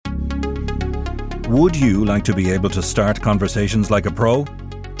Would you like to be able to start conversations like a pro?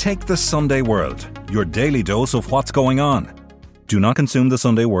 Take the Sunday World, your daily dose of what's going on. Do not consume the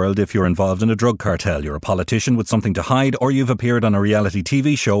Sunday World if you're involved in a drug cartel, you're a politician with something to hide, or you've appeared on a reality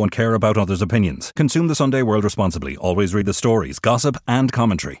TV show and care about others' opinions. Consume the Sunday World responsibly. Always read the stories, gossip and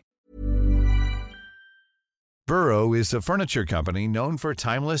commentary. Burrow is a furniture company known for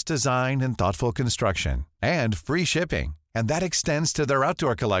timeless design and thoughtful construction, and free shipping, and that extends to their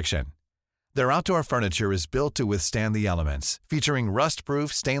outdoor collection. Their outdoor furniture is built to withstand the elements, featuring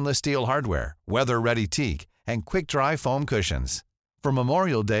rust-proof stainless steel hardware, weather-ready teak, and quick-dry foam cushions. For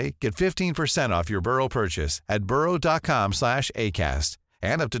Memorial Day, get 15% off your Burrow purchase at burrow.com/ACAST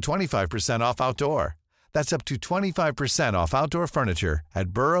and up to 25% off outdoor. That's up to 25% off outdoor furniture at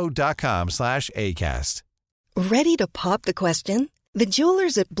burrow.com/ACAST. Ready to pop the question? The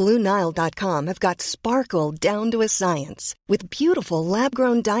jewelers at BlueNile.com have got sparkle down to a science with beautiful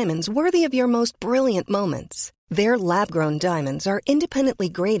lab-grown diamonds worthy of your most brilliant moments. Their lab-grown diamonds are independently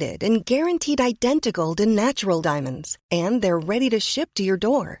graded and guaranteed identical to natural diamonds, and they're ready to ship to your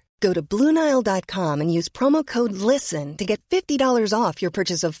door. Go to BlueNile.com and use promo code LISTEN to get $50 off your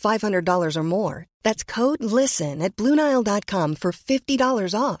purchase of $500 or more. That's code LISTEN at BlueNile.com for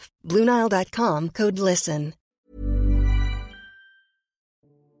 $50 off. BlueNile.com, code LISTEN.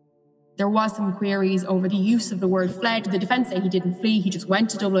 There was some queries over the use of the word fled. The defence say he didn't flee, he just went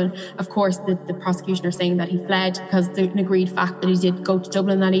to Dublin. Of course, the prosecution are saying that he fled because there's an agreed fact that he did go to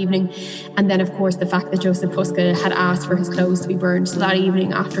Dublin that evening. And then, of course, the fact that Joseph Puska had asked for his clothes to be burned. So that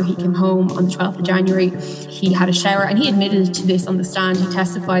evening, after he came home on the 12th of January, he had a shower, and he admitted to this on the stand. He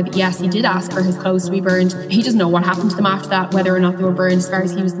testified that, yes, he did ask for his clothes to be burned. He doesn't know what happened to them after that, whether or not they were burned. As far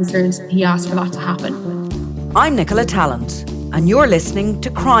as he was concerned, he asked for that to happen. I'm Nicola Tallant, and you're listening to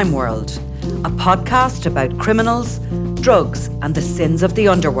Crime World, a podcast about criminals, drugs and the sins of the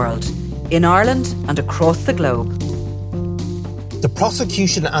underworld in Ireland and across the globe. The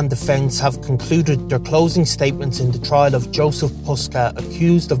prosecution and defence have concluded their closing statements in the trial of Joseph Puska,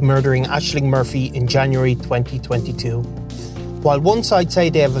 accused of murdering Ashling Murphy in January 2022. While one side say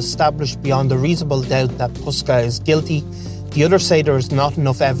they have established beyond a reasonable doubt that Puska is guilty, the other say there is not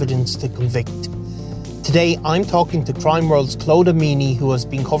enough evidence to convict. Today, I'm talking to Crime World's Claude Amini, who has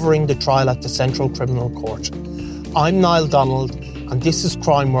been covering the trial at the Central Criminal Court. I'm Niall Donald, and this is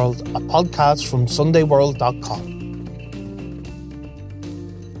Crime World, a podcast from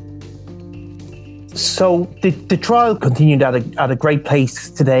SundayWorld.com. So the trial continued at a great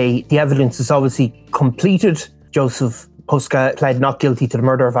pace today. The evidence is obviously completed. Joseph Puska pled not guilty to the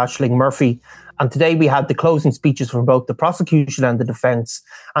murder of Ashling Murphy. And today we had the closing speeches from both the prosecution and the defence.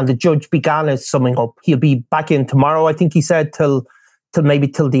 And the judge began his summing up. He'll be back in tomorrow, I think he said, till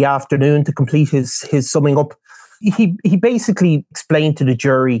the afternoon to complete his summing up. He basically explained to the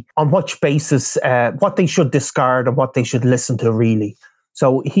jury on which basis what they should discard and what they should listen to, really.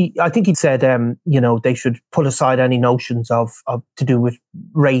 So I think he said, they should put aside any notions of to do with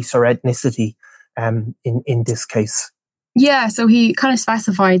race or ethnicity in this case. Yeah, so he kind of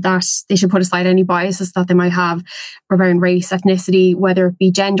specified that they should put aside any biases that they might have around race, ethnicity, whether it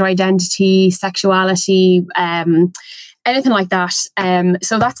be gender identity, sexuality, anything like that.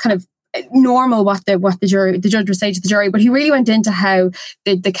 So that's kind of normal what the judge would say to the jury. But he really went into how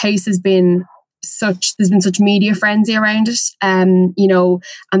the case has been there's been such media frenzy around it, and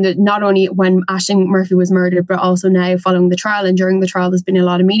that not only when Ashling Murphy was murdered, but also now following the trial and during the trial, there's been a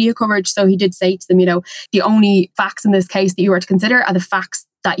lot of media coverage. So he did say to them, the only facts in this case that you are to consider are the facts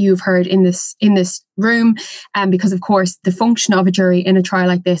that you've heard in this room, because of course the function of a jury in a trial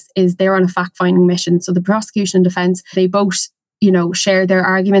like this is they're on a fact-finding mission. So the prosecution and defence, they both share their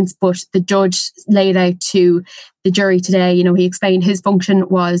arguments, but the judge laid out to the jury today, he explained his function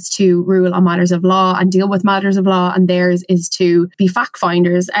was to rule on matters of law and deal with matters of law, and theirs is to be fact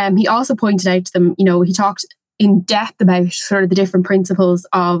finders. He also pointed out to them, he talked in depth about sort of the different principles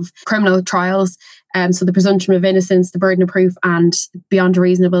of criminal trials. So the presumption of innocence, the burden of proof, and beyond a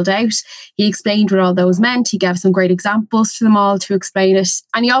reasonable doubt. He explained what all those meant. He gave some great examples to them all to explain it.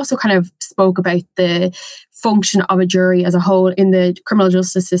 And he also kind of spoke about the function of a jury as a whole in the criminal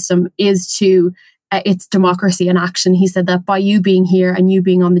justice system is to it's democracy in action. He said that by you being here and you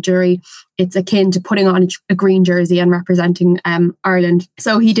being on the jury, it's akin to putting on a green jersey and representing Ireland.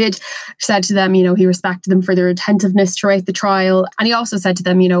 So he said to them, he respected them for their attentiveness throughout the trial. And he also said to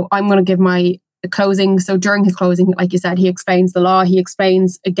them, I'm going to give my closing. So during his closing, like you said, he explains the law. He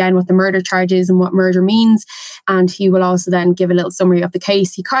explains again what the murder charge is and what murder means. And he will also then give a little summary of the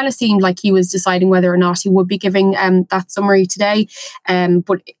case. He kind of seemed like he was deciding whether or not he would be giving that summary today.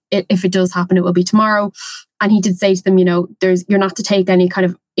 But if it does happen, it will be tomorrow. And he did say to them, you're not to take any kind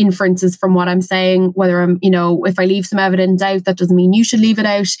of inferences from what I'm saying, whether I'm, if I leave some evidence out, that doesn't mean you should leave it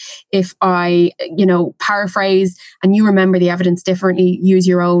out. If I, paraphrase and you remember the evidence differently, use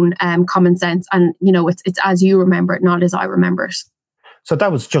your own common sense. And, it's as you remember it, not as I remember it. So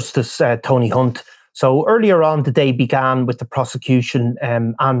that was Justice Tony Hunt. So earlier on, the day began with the prosecution.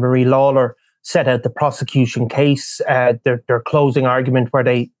 Anne-Marie Lawler set out the prosecution case, their closing argument, where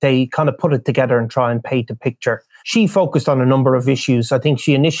they kind of put it together and try and paint a picture. She focused on a number of issues. I think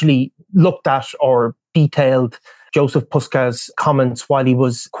she initially looked at or detailed Joseph Puska's comments while he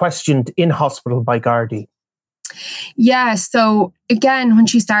was questioned in hospital by Gardaí. Yeah, so again, when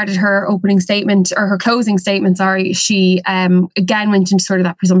she started her opening statement, or her closing statement, she again went into sort of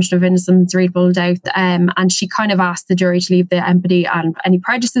that presumption of innocence, reasonable doubt, and she kind of asked the jury to leave the empathy and any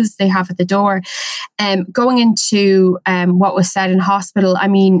prejudices they have at the door. Going into what was said in hospital, I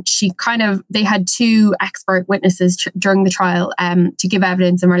mean, they had two expert witnesses during the trial to give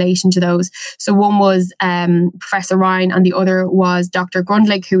evidence in relation to those. So one was Professor Ryan and the other was Dr.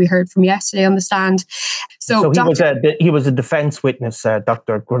 Grundlig, who we heard from yesterday on the stand. So he was a defence witness,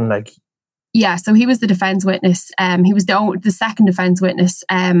 Dr. Grundlig. Yeah, so he was the defence witness. He was the second defence witness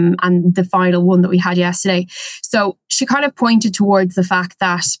and the final one that we had yesterday. So she kind of pointed towards the fact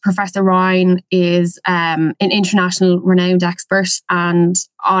that Professor Ryan is an international renowned expert and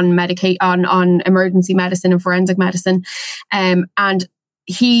on emergency medicine and forensic medicine. And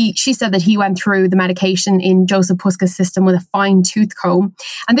she said that he went through the medication in Joseph Puska's system with a fine-tooth comb.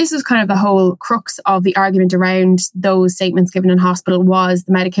 And this was kind of the whole crux of the argument around those statements given in hospital, was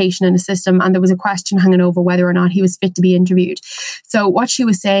the medication in the system. And there was a question hanging over whether or not he was fit to be interviewed. So what she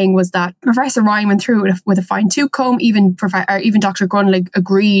was saying was that Professor Ryan went through it with a fine-tooth comb. Even Dr. Grundlig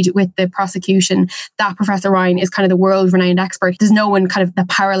agreed with the prosecution that Professor Ryan is kind of the world-renowned expert. There's no one kind of that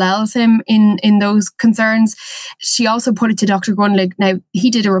parallels him in those concerns. She also put it to Dr. Grundlig. Now, he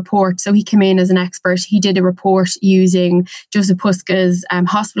did a report, so he came in as an expert. He did a report using Joseph Puska's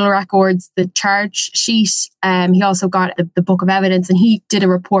hospital records, the charge sheet. He also got the book of evidence, and he did a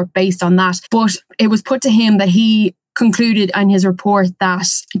report based on that. But it was put to him that he concluded in his report that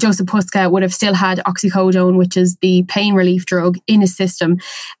Joseph Puska would have still had oxycodone, which is the pain relief drug, in his system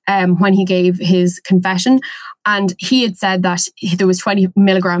when he gave his confession. And he had said that there was 20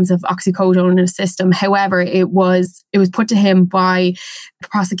 milligrams of oxycodone in his system. However, it was put to him by the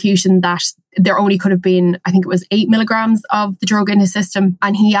prosecution that there only could have been, I think it was 8 milligrams of the drug in his system.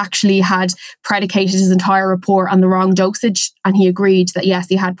 And he actually had predicated his entire report on the wrong dosage. And he agreed that, yes,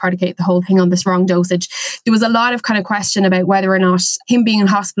 he had predicated the whole thing on this wrong dosage. There was a lot of kind of question about whether or not him being in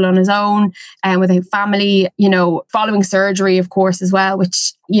hospital on his own and without family, following surgery, of course, as well,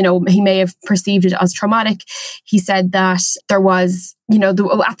 which, he may have perceived it as traumatic. He said that there was,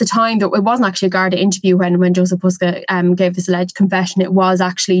 at the time, it wasn't actually a Garda interview when Joseph Puska gave this alleged confession. It was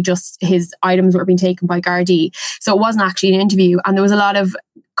actually just his items were being taken by Gardaí. So it wasn't actually an interview. And there was a lot of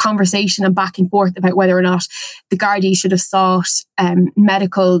conversation and back and forth about whether or not the Gardaí should have sought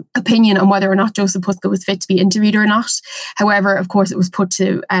medical opinion on whether or not Joseph Puska was fit to be interviewed or not. However, of course, it was put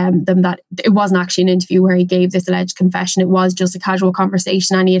to them that it wasn't actually an interview where he gave this alleged confession. It was just a casual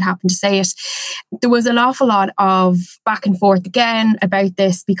conversation and he had happened to say it. There was an awful lot of back and forth again about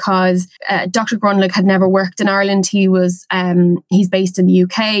this because Dr. Grundlig had never worked in Ireland. He's based in the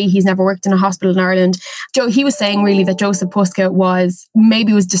UK. He's never worked in a hospital in Ireland. He was saying really that Joseph Puska was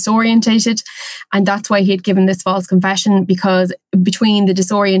disorientated, and that's why he had given this false confession, because between the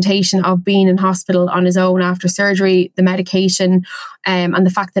disorientation of being in hospital on his own after surgery, the medication, and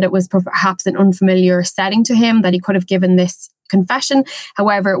the fact that it was perhaps an unfamiliar setting to him, that he could have given this confession.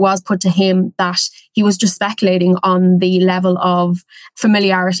 However, it was put to him that he was just speculating on the level of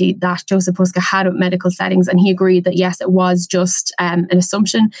familiarity that Joseph Puska had with medical settings, and he agreed that yes, it was just an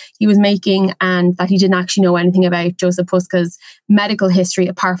assumption he was making, and that he didn't actually know anything about Joseph Puska's medical history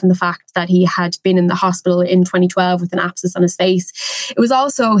apart from the fact that he had been in the hospital in 2012 with an abscess on his face. It was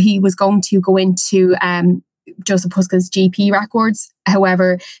also, he was going to go into Joseph Puska's GP records.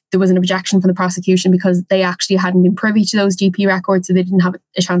 However, there was an objection from the prosecution because they actually hadn't been privy to those GP records, so they didn't have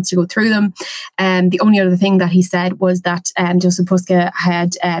a chance to go through them. The only other thing that he said was that Joseph Puska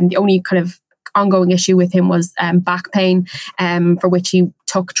had the only kind of ongoing issue with him was back pain, for which he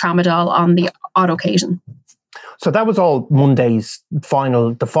took tramadol on the odd occasion. So that was all Monday's the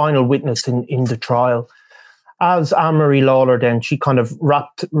final witness in the trial. As Anne-Marie Lawler, then she kind of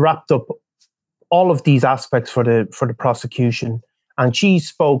wrapped up all of these aspects for the prosecution, and she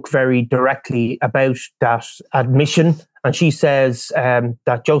spoke very directly about that admission. And she says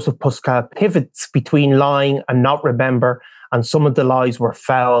that Joseph Puska pivots between lying and not remember, and some of the lies were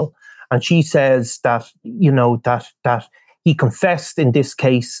foul. And she says that, that he confessed in this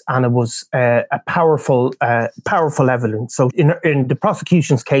case, and it was a powerful evidence. So in the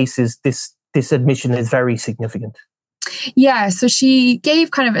prosecution's cases, this admission is very significant. Yeah, so she gave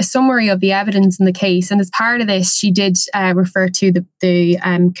kind of a summary of the evidence in the case, and as part of this, she did refer to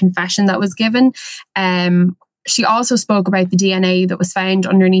the confession that was given. She also spoke about the DNA that was found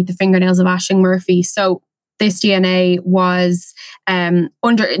underneath the fingernails of Ashling Murphy. So this DNA was kind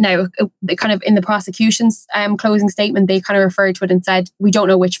of in the prosecution's closing statement, they kind of referred to it and said, we don't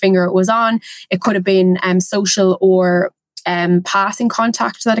know which finger it was on. It could have been social or passing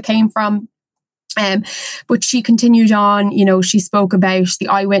contact that it came from. But she continued on, she spoke about the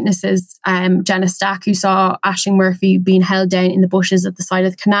eyewitnesses, Jenna Stack, who saw Ashling Murphy being held down in the bushes at the side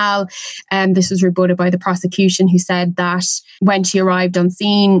of the canal. This was rebutted by the prosecution, who said that when she arrived on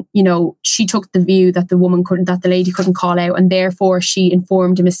scene, she took the view that the lady couldn't call out, and therefore she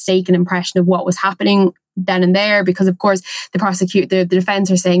informed a mistaken impression of what was happening then and there, because of course the defence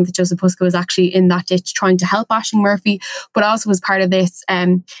are saying that Joseph Puska was actually in that ditch trying to help Ashling Murphy, but also was part of this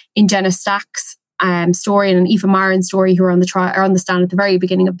in Jenna Stack's story and Aoife Marin's story, who were on the stand at the very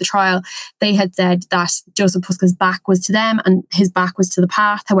beginning of the trial. They had said that Joseph Puska's back was to them and his back was to the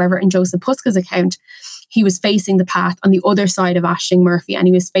path. However, in Joseph Puska's account, he was facing the path on the other side of Ashling Murphy, and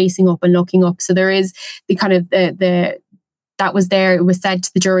he was facing up and looking up. So there is the kind of the that was there. It was said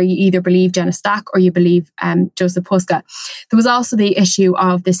to the jury, you either believe Jenna Stack or you believe Joseph Puska. There was also the issue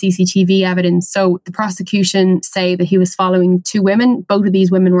of the CCTV evidence. So the prosecution say that he was following two women. Both of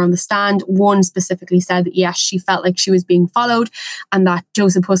these women were on the stand. One specifically said that yes, she felt like she was being followed and that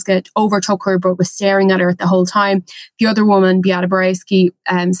Joseph Puska overtook her but was staring at her the whole time. The other woman, Beata Borowski,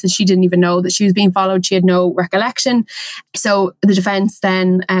 said she didn't even know that she was being followed. She had no recollection. So the defence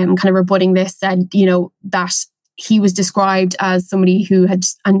then kind of rebutting this said, that he was described as somebody who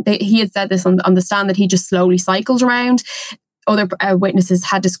he had said this on the stand, that he just slowly cycled around. Other witnesses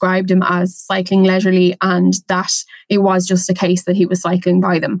had described him as cycling leisurely, and that it was just a case that he was cycling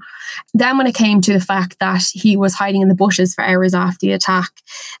by them. Then when it came to the fact that he was hiding in the bushes for hours after the attack,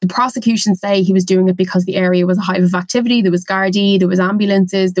 the prosecution say he was doing it because the area was a hive of activity. There was Gardaí, there was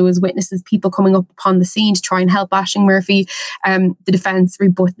ambulances, there was witnesses, people coming up upon the scene to try and help Ashling Murphy. The defence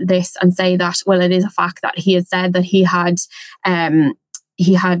rebut this and say that, well, it is a fact that he had said that he had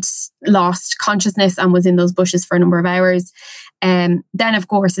lost consciousness and was in those bushes for a number of hours. Then, of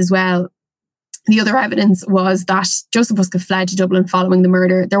course, as well, the other evidence was that Joseph Puska fled to Dublin following the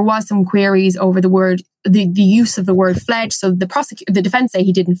murder. There was some queries over the use of the word fled. So the defence say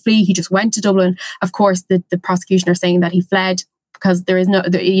he didn't flee, he just went to Dublin. Of course, the prosecution are saying that he fled, because there is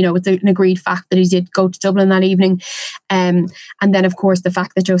it's an agreed fact that he did go to Dublin that evening. And then, of course, the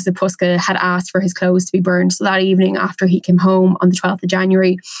fact that Joseph Puska had asked for his clothes to be burned. So that evening, after he came home on the 12th of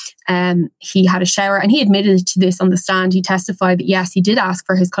January, he had a shower, and he admitted to this on the stand. He testified that, yes, he did ask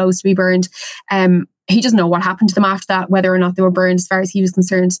for his clothes to be burned. He doesn't know what happened to them after that, whether or not they were burned. As far as he was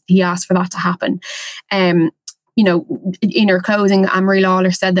concerned, he asked for that to happen. In her closing, Anne-Marie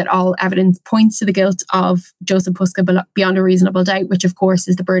Lawler said that all evidence points to the guilt of Joseph Puska beyond a reasonable doubt, which of course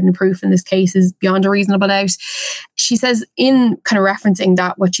is the burden of proof in this case, is beyond a reasonable doubt. She says, in kind of referencing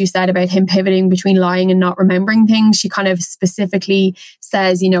that, what you said about him pivoting between lying and not remembering things, she kind of specifically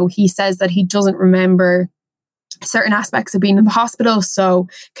says, he says that he doesn't remember certain aspects of being in the hospital. So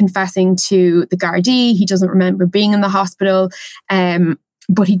confessing to the Gardaí, he doesn't remember being in the hospital.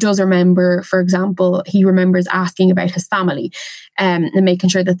 But he does remember, for example, he remembers asking about his family and making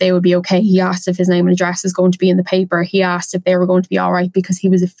sure that they would be okay. He asked if his name and address was going to be in the paper. He asked if they were going to be all right, because he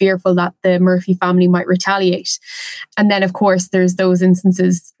was fearful that the Murphy family might retaliate. And then, of course, there's those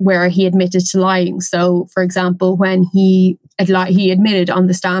instances where he admitted to lying. So, for example, when he admitted on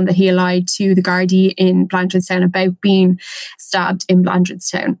the stand that he lied to the Gardaí in Blanchardstown about being stabbed in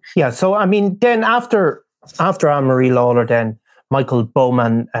Blanchardstown. Yeah, so, I mean, then after Anne-Marie Lawler, then Michael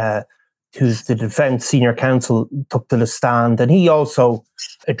Bowman, who's the defence senior counsel, took to the stand, and he also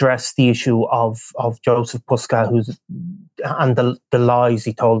addressed the issue of Joseph Puska, and the lies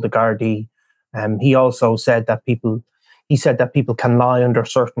he told the Gardaí. He also said that people can lie under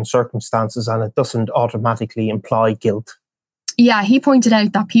certain circumstances, and it doesn't automatically imply guilt. Yeah, he pointed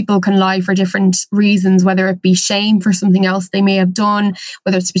out that people can lie for different reasons, whether it be shame for something else they may have done,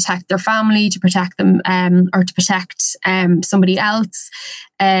 whether it's to protect their family, to protect them, or to protect somebody else.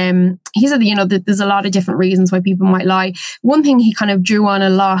 He said that, there's a lot of different reasons why people might lie. One thing he kind of drew on a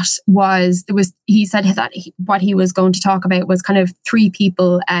lot was he said that what he was going to talk about was kind of three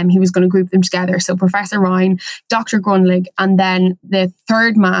people. He was going to group them together. So Professor Ryan, Dr. Grunlig, and then the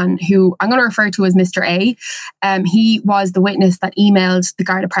third man, who I'm going to refer to as Mr. A. He was the witness witness that emailed the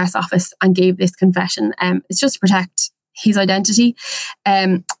Garda press office and gave this confession. It's just to protect his identity.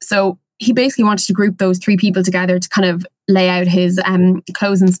 So he basically wanted to group those three people together to kind of lay out his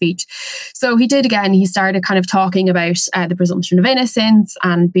closing speech. So he did again. He started kind of talking about the presumption of innocence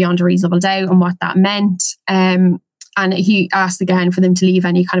and beyond a reasonable doubt and what that meant. And he asked again for them to leave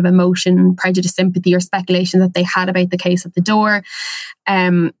any kind of emotion, prejudice, sympathy or speculation that they had about the case at the door.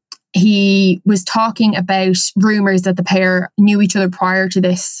 He was talking about rumours that the pair knew each other prior to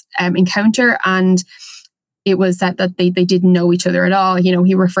this encounter, and it was said that they didn't know each other at all. You know,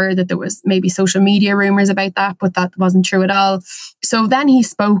 he referred that there was maybe social media rumours about that, but that wasn't true at all. So then he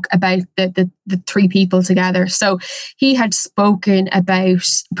spoke about the three people together. So he had spoken about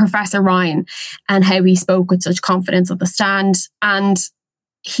Professor Ryan and how he spoke with such confidence at the stand. And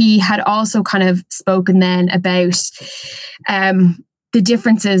he had also kind of spoken then about the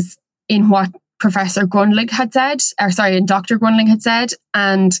differences in what Professor Grundling had said, and Dr. Grundling had said.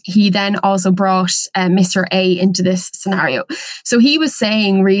 And he then also brought Mr. A into this scenario. So he was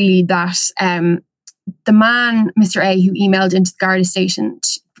saying really that the man, Mr. A, who emailed into the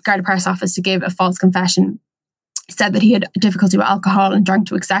Garda press office to give a false confession, said that he had difficulty with alcohol and drank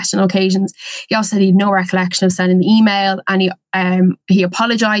to excess on occasions. He also said he had no recollection of sending the email, and he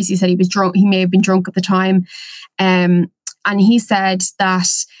apologised. He said he was drunk. He may have been drunk at the time. And he said that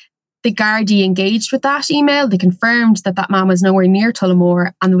the Gardaí engaged with that email. They confirmed that man was nowhere near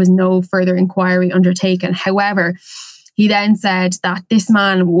Tullamore and there was no further inquiry undertaken. However, he then said that this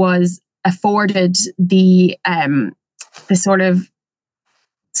man was afforded the sort of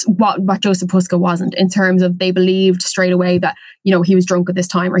what Joseph Puska wasn't, in terms of they believed straight away that, you know, he was drunk at this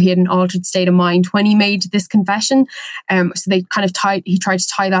time or he had an altered state of mind when he made this confession. So they kind of he tried to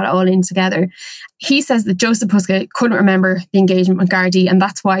tie that all in together. He says that Joseph Puska couldn't remember the engagement with Gardaí, and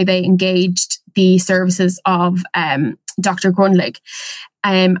that's why they engaged the services of Dr. Grundling.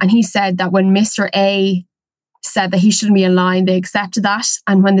 And he said that when Mr. A said that he shouldn't be in line, they accepted that.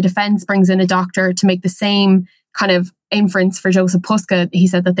 And when the defence brings in a doctor to make the same kind of inference for Joseph Puska, he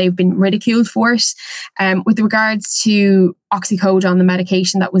said that they've been ridiculed for it. With regards to oxycodone, the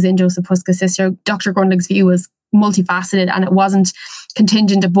medication that was in Joseph Puska's sister, Dr. Grundling's view was multifaceted, and it wasn't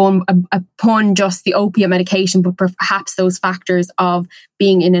contingent upon just the opiate medication, but perhaps those factors of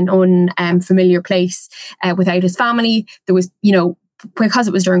being in an unfamiliar place without his family. There was, you know, because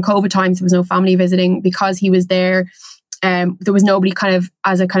it was during COVID times, there was no family visiting. Because he was there, there was nobody kind of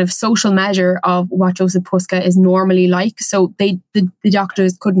as a kind of social measure of what Joseph Puska is normally like. So the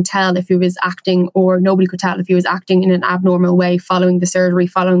doctors couldn't tell if he was acting, or nobody could tell if he was acting in an abnormal way following the surgery,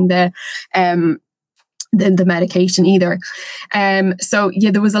 following the medication either. So yeah,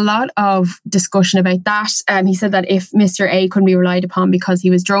 there was a lot of discussion about that. He said that if Mr. A couldn't be relied upon because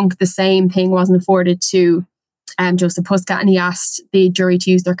he was drunk, the same thing wasn't afforded to Joseph Puska, and he asked the jury to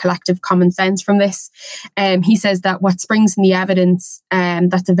use their collective common sense from this. He says that what springs from the evidence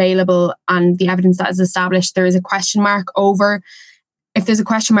that's available and the evidence that is established, there is a question mark over. If there's a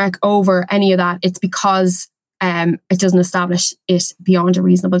question mark over any of that, it's because it doesn't establish it beyond a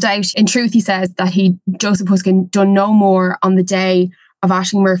reasonable doubt. In truth, he says that Joseph Puska done no more on the day of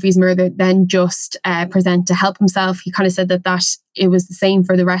Ashling Murphy's murder than just present to help himself. He kind of said that it was the same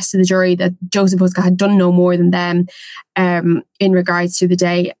for the rest of the jury, that Joseph Puska had done no more than them in regards to the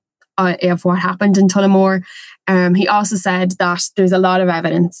day of what happened in Tullamore. He also said that there's a lot of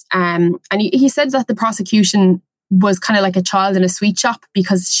evidence, and he said that the prosecution was kind of like a child in a sweet shop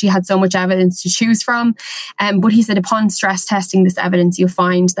because she had so much evidence to choose from. But he said upon stress testing this evidence, you'll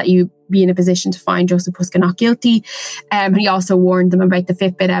find that you be in a position to find Joseph Puska not guilty. He also warned them about the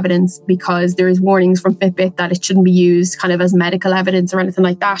Fitbit evidence, because there is warnings from Fitbit that it shouldn't be used kind of as medical evidence or anything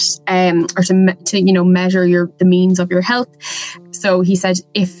like that, or to measure the means of your health. So he said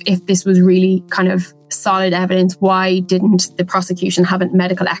if this was really kind of solid evidence, why didn't the prosecution have a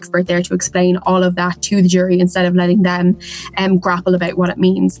medical expert there to explain all of that to the jury instead of letting them grapple about what it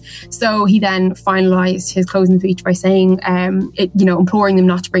means? So he then finalised his closing speech by saying, imploring them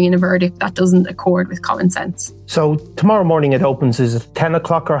not to bring in a verdict that doesn't accord with common sense. So tomorrow morning it opens, is it 10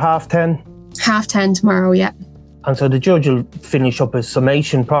 o'clock or 10:30? 10:30 tomorrow, yeah. And so the judge will finish up his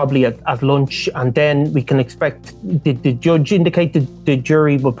summation probably at lunch, and then we can expect, did the judge indicate that the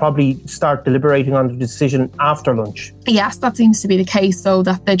jury will probably start deliberating on the decision after lunch? Yes, that seems to be the case, so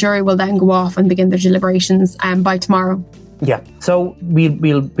that the jury will then go off and begin their deliberations by tomorrow. Yeah, so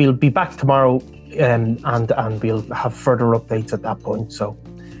we'll be back tomorrow and we'll have further updates at that point. So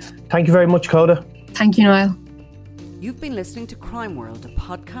thank you very much, Coda. Thank you, Niall. You've been listening to Crime World, a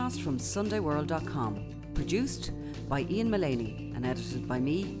podcast from SundayWorld.com. Produced by Ian Mullaney and edited by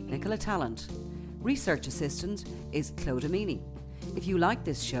me, Nicola Tallant. Research assistant is Claude Amini. If you like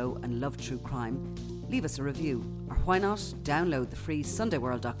this show and love true crime, leave us a review, or why not download the free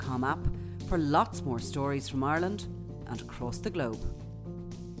SundayWorld.com app for lots more stories from Ireland and across the globe.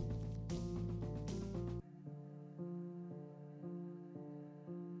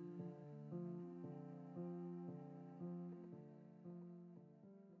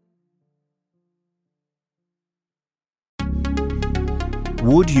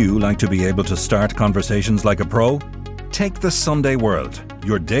 Would you like to be able to start conversations like a pro? Take the Sunday World,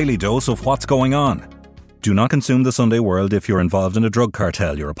 your daily dose of what's going on. Do not consume the Sunday World if you're involved in a drug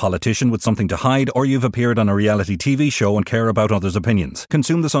cartel, you're a politician with something to hide, or you've appeared on a reality TV show and care about others' opinions.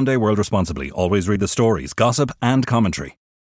 Consume the Sunday World responsibly. Always read the stories, gossip and commentary.